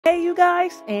Hey you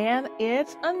guys, and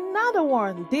it's another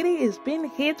one. Diddy is being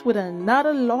hit with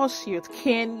another lawsuit.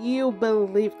 Can you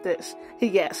believe this?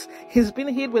 Yes, he's been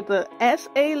hit with the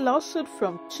SA lawsuit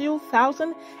from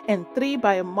 2003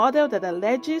 by a model that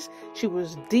alleges she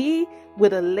was D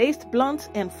with a laced blunt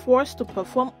and forced to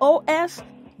perform OS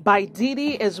by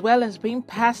Diddy, as well as being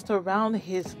passed around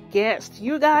his guests.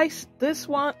 You guys, this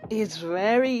one is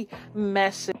very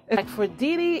messy. Like for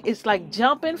Diddy, it's like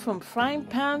jumping from frying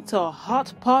pan to a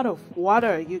hot pot of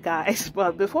water, you guys.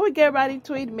 But before we get right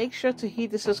into it, make sure to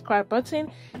hit the subscribe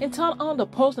button and turn on the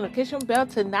post notification bell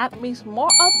to not miss more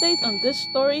updates on this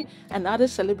story and other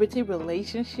celebrity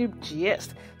relationship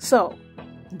gist. So,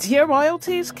 dear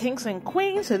royalties, kings and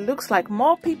queens, it looks like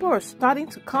more people are starting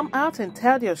to come out and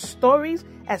tell their stories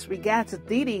as regards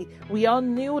Diddy. We all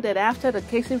knew that after the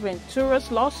Cassie Ventura's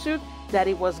lawsuit that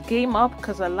it was game up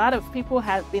because a lot of people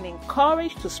have been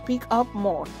encouraged to speak up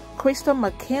more. Crystal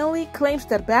McKinley claims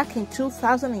that back in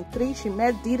 2003 she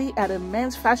met Diddy at a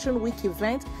men's fashion week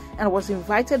event and was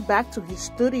invited back to his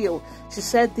studio. She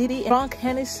said Diddy drank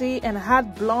Hennessy and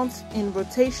had blunts in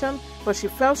rotation, but she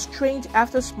felt strange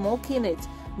after smoking it.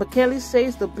 McKinley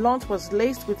says the blunt was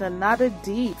laced with another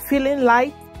D. Feeling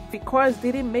light because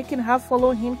Diddy making her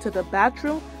follow him to the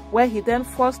bathroom, where he then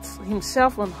forced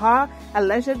himself on her,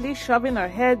 allegedly shoving her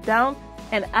head down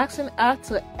and asking her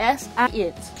to SI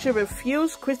it. She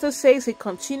refused. Crystal says he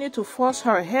continued to force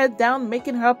her head down,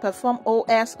 making her perform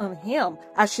OS on him.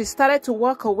 As she started to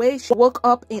walk away, she woke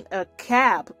up in a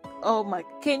cab. Oh my,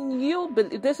 can you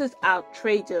believe this? Is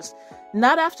outrageous.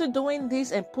 Not after doing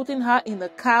this and putting her in the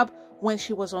cab when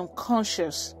she was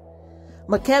unconscious.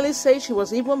 McKinley says she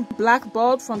was even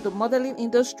blackballed from the modeling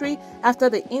industry after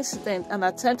the incident and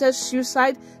attempted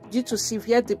suicide due to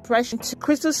severe depression.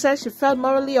 Crystal says she felt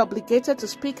morally obligated to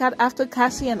speak out after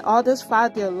Cassie and others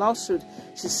filed their lawsuit.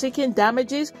 She's seeking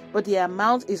damages, but the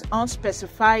amount is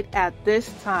unspecified at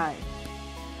this time.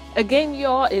 Again,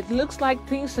 y'all, it looks like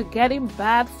things are getting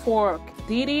bad for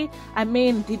Diddy. I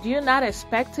mean, did you not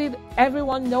expect it?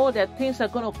 Everyone knows that things are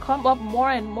going to come up,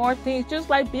 more and more things, just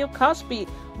like Bill Cosby.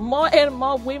 More and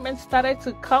more women started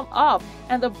to come up.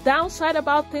 And the downside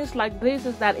about things like this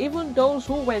is that even those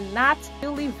who were not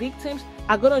really victims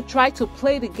are going to try to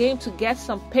play the game to get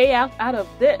some payout out of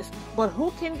this. But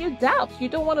who can you doubt? You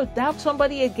don't want to doubt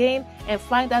somebody again and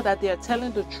find out that they are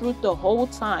telling the truth the whole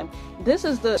time. This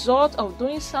is the result of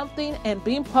doing something and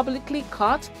being publicly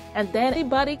caught, and then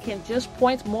anybody can just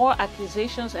point more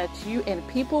accusations at you and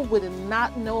people will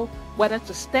not know whether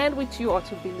to stand with you or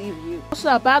to believe you.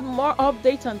 Also, about more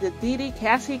updates on the Diddy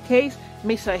Cassie case,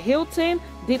 Missa Hylton,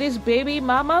 Diddy's baby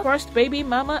mama, first baby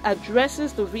mama,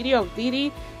 addresses the video of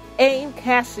Diddy and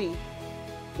Cassie.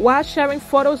 While sharing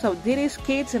photos of Diddy's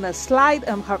kids in a slide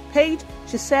on her page,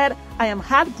 she said, "I am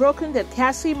heartbroken that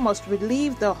Cassie must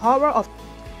relive the horror of,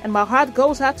 and my heart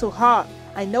goes out to her.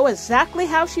 I know exactly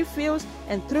how she feels,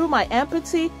 and through my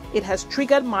empathy, it has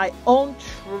triggered my own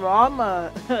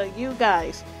trauma." You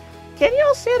guys, can you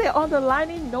all see the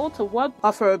underlining note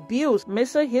of her abuse?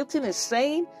 Missa Hylton is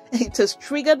saying, "It has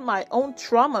triggered my own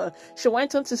trauma." She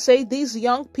went on to say these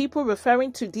young people,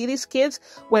 referring to Diddy's kids,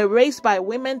 were raised by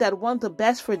women that want the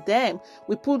best for them.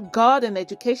 We put God and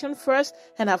education first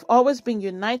and have always been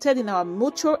united in our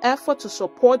mutual effort to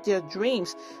support their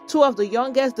dreams. Two of the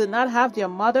youngest did not have their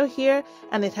mother here,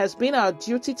 and it has been our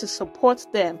duty to support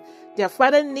them. Their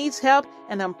father needs help,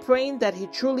 and I'm praying that he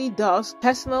truly does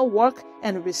personal work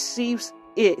and receives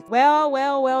it.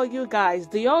 Well, you guys,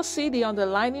 do y'all see the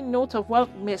underlining note of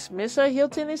what Miss Missa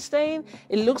Hylton is saying?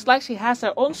 It looks like she has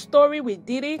her own story with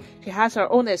Diddy. She has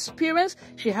her own experience.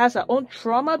 She has her own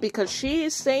trauma, because she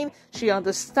is saying she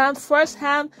understands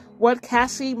firsthand what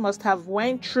Cassie must have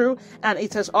went through, and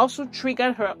it has also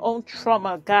triggered her own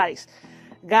trauma. Guys,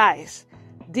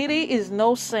 Diddy is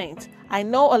no saint. I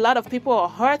know a lot of people are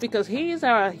hurt because he is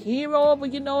our hero,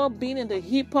 but you know, being in the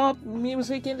hip-hop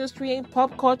music industry and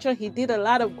pop culture, he did a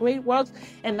lot of great work,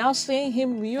 and now seeing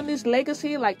him ruin his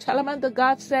legacy, like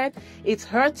𝕕𝕦𝕓𝕟𝕟𝕖 said, it's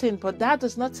hurting, but that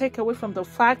does not take away from the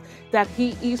fact that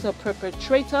he is a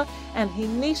perpetrator and he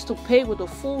needs to pay with the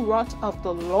full wrath of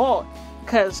the law,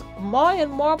 because more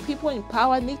and more people in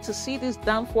power need to see this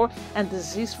downfall and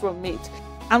disease from it.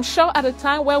 I'm sure at a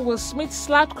time where Will Smith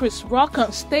slapped Chris Rock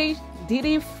on stage,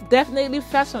 Diddy definitely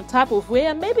felt some type of way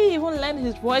and maybe even lend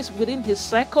his voice within his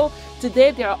circle.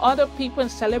 Today, there are other people and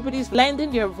celebrities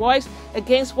lending their voice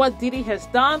against what Diddy has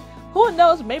done. Who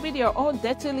knows, maybe their own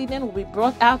dirty linen will be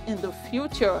brought out in the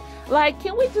future. Like,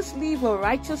 can we just live a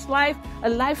righteous life, a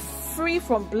life free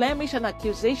from blemish and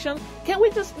accusation? Can we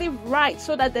just live right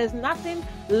so that there's nothing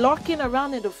lurking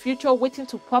around in the future, waiting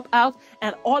to pop out,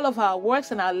 and all of our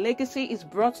works and our legacy is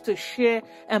brought to sheer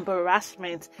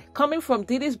embarrassment. Coming from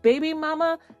Diddy's baby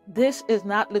mama, this is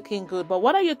not looking good. But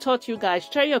what are your thoughts, you guys?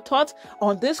 Share your thoughts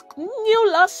on this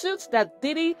new lawsuits that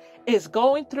Diddy is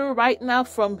going through right now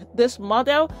from this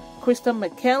model, Kristen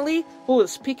McKinley, who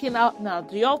is speaking out now.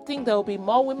 Do y'all think there will be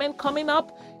more women coming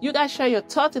up? You guys share your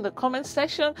thoughts in the comment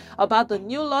section about the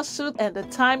new lawsuit and the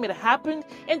time it happened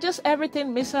and just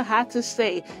everything Missa had to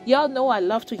say. Y'all know I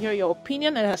love to hear your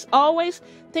opinion, and as always,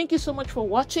 thank you so much for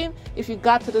watching. If you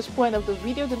got to this point of the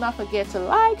video, do not forget to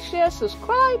like, share,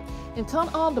 subscribe, and turn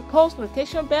on the post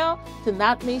notification bell to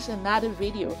not miss another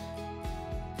video.